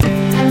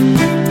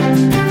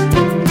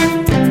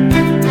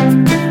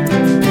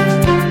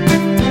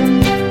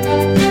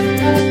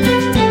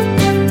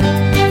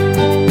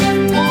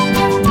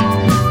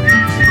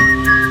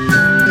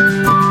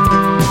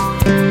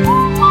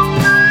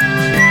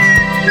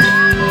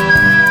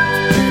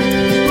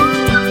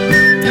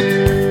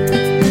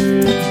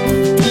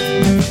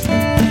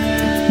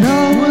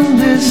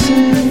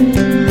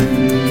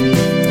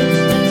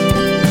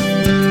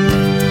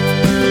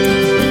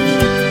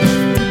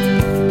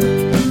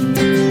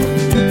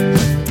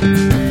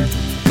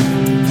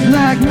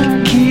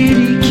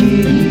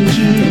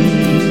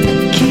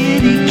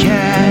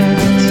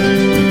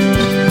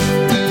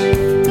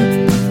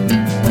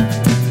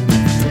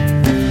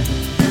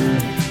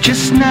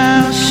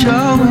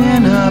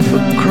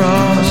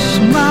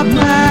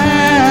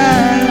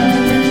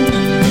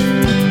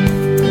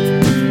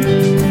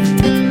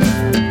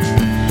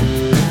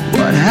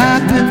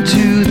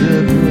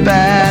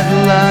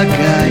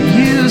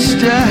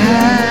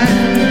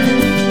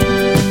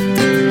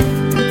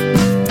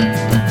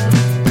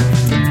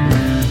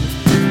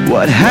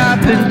What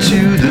happened to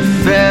the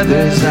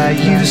feathers I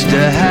used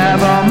to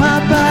have on my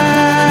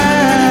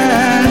back?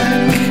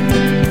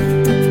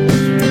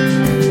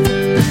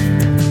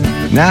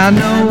 Now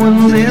no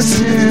one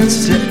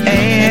listens to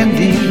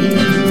Andy.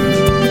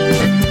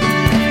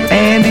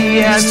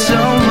 Andy has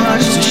so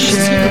much to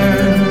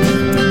share.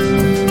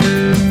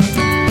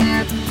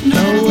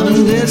 No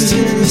one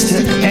listens to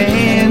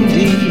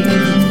Andy,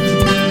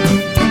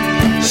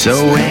 so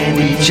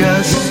Andy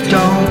just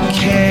don't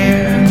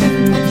care.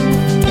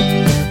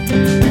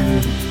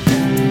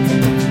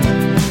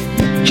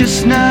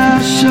 Just now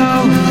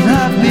showing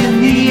up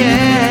in the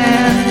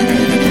end.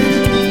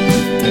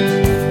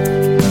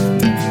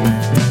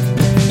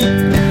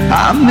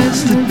 I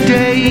miss the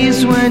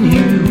days when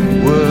you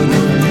were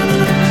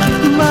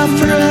my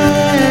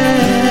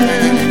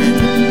friend.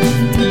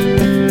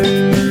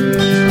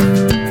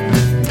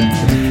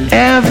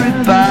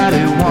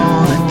 Everybody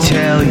wanna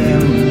tell you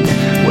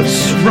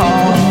what's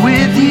wrong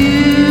with you.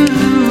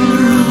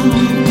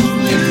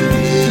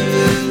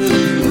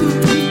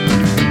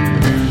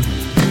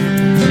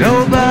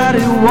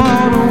 Nobody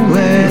wanna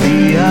wear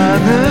the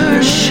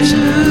other shoe.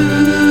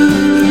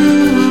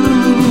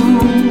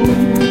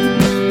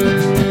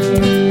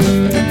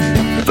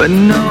 But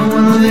no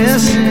one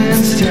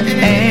listens to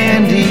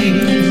Andy.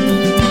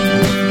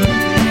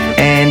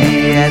 Andy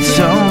had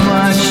so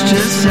much to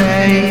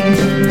say.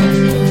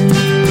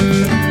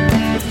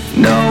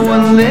 No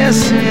one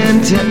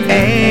listened to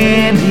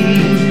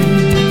Andy,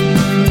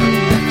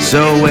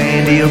 so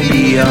Andy'll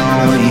be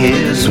on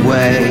his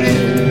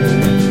way.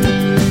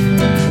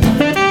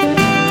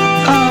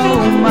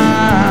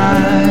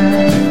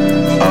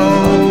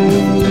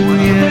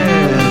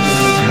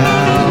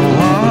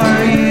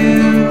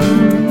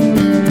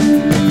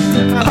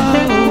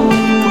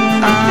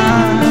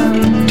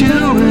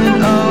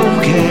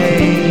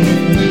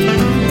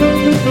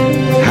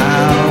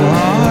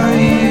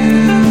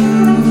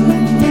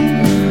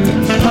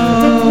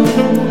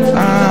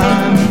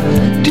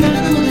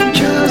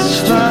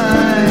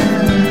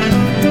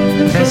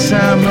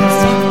 I'm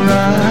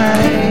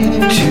alright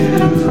too.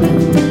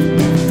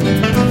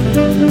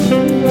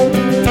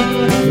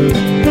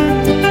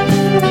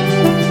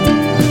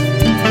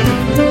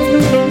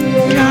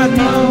 Got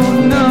no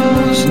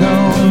nose, no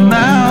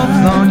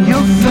mouth on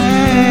your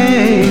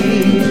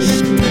face.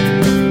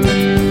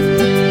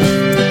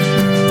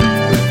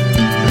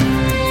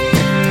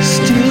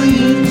 Still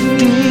you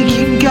think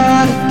you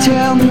gotta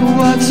tell me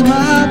what's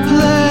my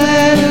place.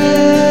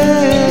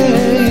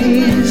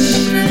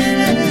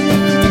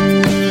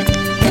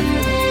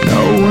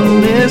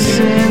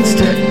 Listens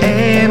to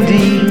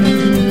Andy.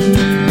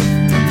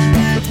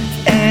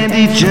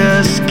 Andy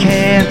just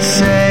can't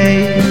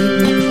say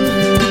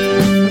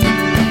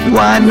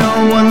why no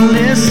one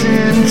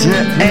listened to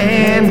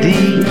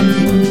Andy.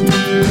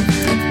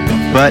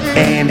 But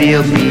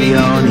Andy'll be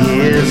on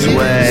his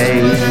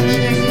way.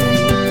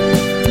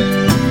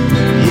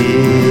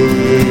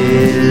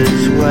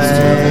 His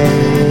way.